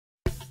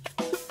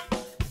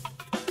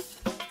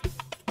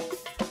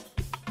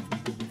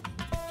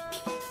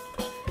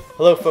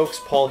Hello folks,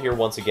 Paul here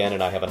once again,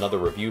 and I have another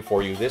review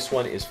for you. This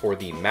one is for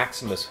the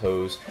Maximus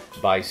hose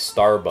by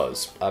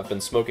Starbuzz. I've been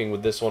smoking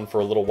with this one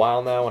for a little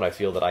while now, and I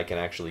feel that I can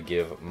actually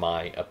give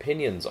my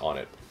opinions on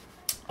it.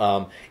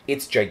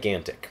 It's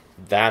gigantic.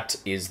 That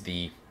is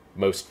the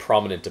most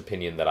prominent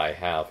opinion that I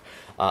have.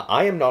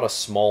 I am not a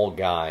small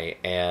guy,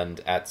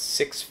 and at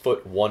 6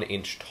 foot 1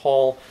 inch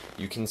tall,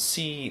 you can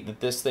see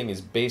that this thing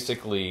is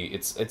basically,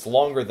 it's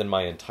longer than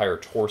my entire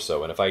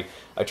torso, and if I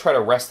try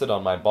to rest it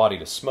on my body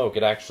to smoke,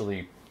 it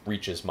actually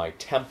reaches my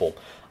temple.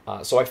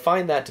 So I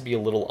find that to be a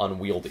little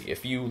unwieldy.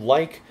 If you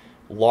like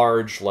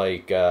large,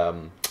 like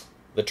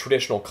the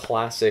traditional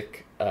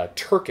classic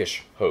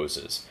Turkish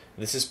hoses,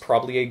 this is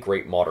probably a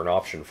great modern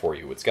option for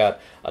you. It's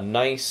got a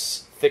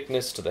nice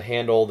thickness to the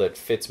handle that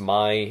fits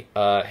my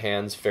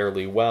hands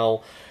fairly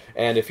well,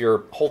 and if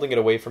you're holding it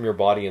away from your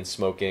body and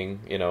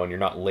smoking, you know, and you're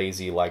not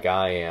lazy like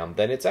I am,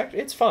 then it's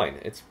fine.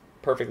 It's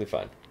perfectly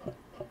fine.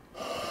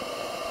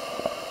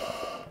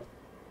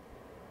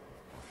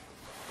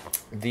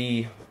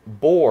 The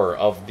bore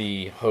of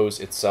the hose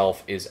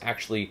itself is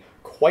actually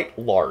quite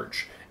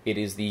large. It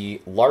is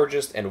the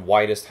largest and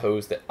widest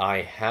hose that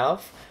I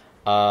have.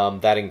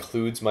 That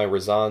includes my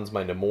Razans,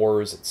 my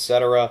Nemours,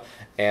 etc.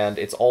 And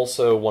it's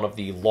also one of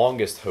the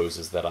longest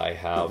hoses that I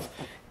have.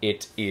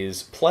 It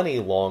is plenty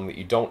long that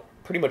you don't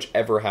pretty much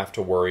ever have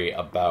to worry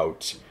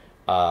about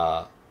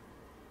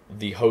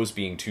the hose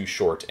being too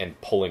short and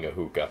pulling a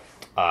hookah.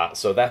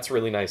 So that's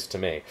really nice to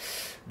me.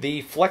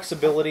 The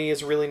flexibility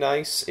is really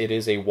nice. It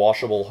is a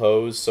washable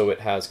hose, so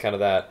it has kind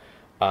of that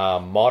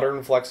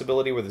modern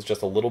flexibility where there's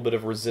just a little bit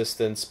of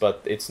resistance,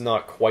 but it's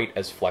not quite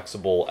as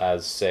flexible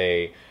as,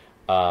 say,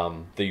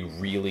 the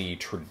really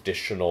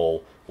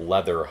traditional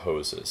leather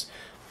hoses.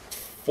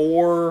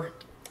 For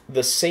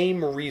the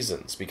same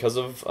reasons, because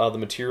of the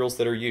materials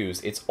that are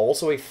used, it's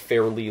also a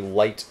fairly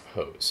light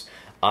hose.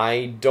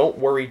 I don't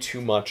worry too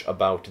much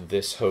about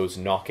this hose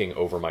knocking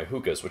over my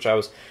hookahs, which I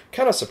was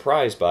kind of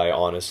surprised by,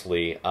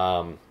 honestly.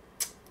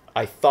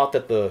 I thought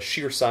that the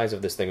sheer size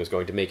of this thing was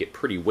going to make it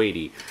pretty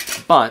weighty,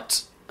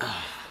 but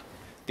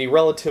the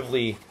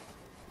relatively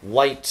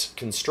light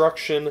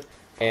construction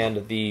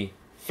and the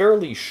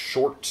fairly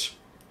short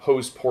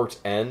hose port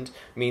end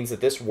means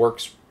that this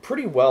works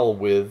pretty well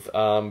with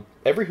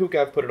every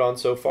hookah I've put it on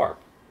so far.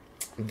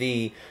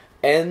 The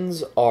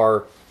ends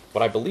are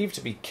what I believe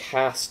to be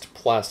cast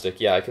plastic.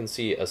 Yeah, I can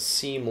see a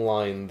seam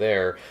line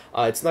there.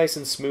 It's nice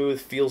and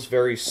smooth, feels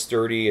very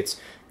sturdy, it's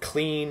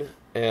clean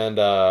and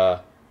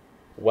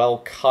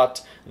well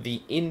cut.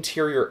 The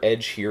interior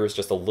edge here is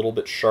just a little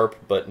bit sharp,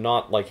 but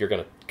not like you're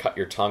going to cut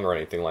your tongue or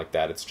anything like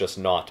that. It's just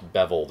not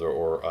beveled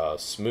or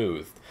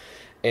smooth.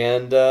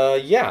 And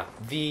yeah,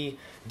 the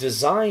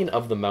design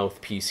of the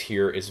mouthpiece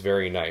here is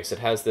very nice. It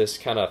has this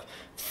kind of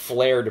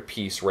flared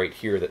piece right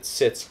here that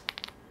sits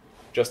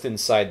just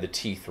inside the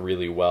teeth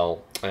really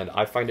well, and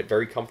I find it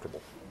very comfortable.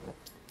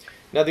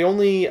 Now the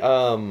only,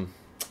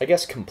 I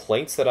guess,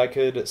 complaints that I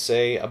could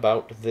say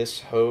about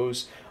this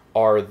hose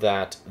are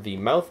that the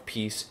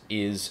mouthpiece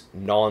is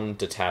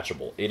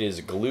non-detachable. It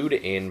is glued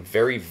in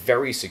very,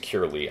 very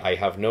securely. I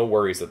have no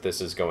worries that this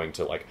is going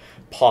to, like,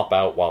 pop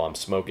out while I'm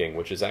smoking,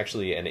 which is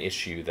actually an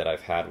issue that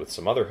I've had with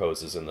some other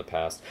hoses in the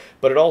past.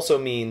 But it also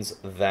means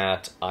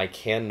that I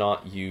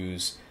cannot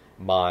use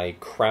my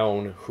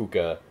Crown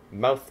hookah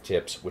mouth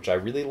tips, which I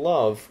really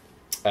love,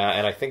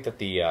 and I think that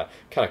the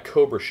kind of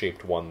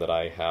cobra-shaped one that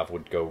I have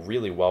would go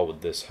really well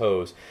with this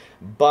hose,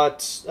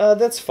 but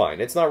that's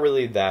fine. It's not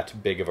really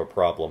that big of a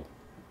problem.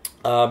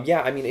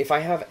 Yeah, I mean, if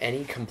I have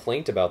any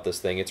complaint about this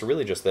thing, it's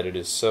really just that it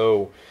is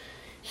so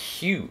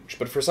huge,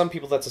 but for some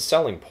people that's a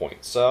selling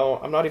point, so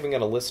I'm not even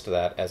going to list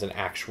that as an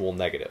actual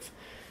negative.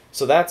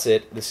 So that's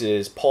it. This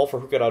is Paul for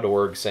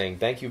Hookah.org saying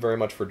thank you very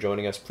much for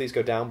joining us. Please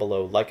go down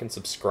below, like and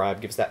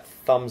subscribe, give us that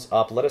thumbs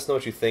up, let us know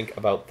what you think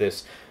about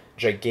this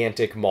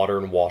gigantic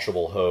modern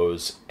washable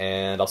hose,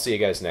 and I'll see you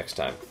guys next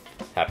time.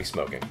 Happy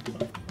smoking.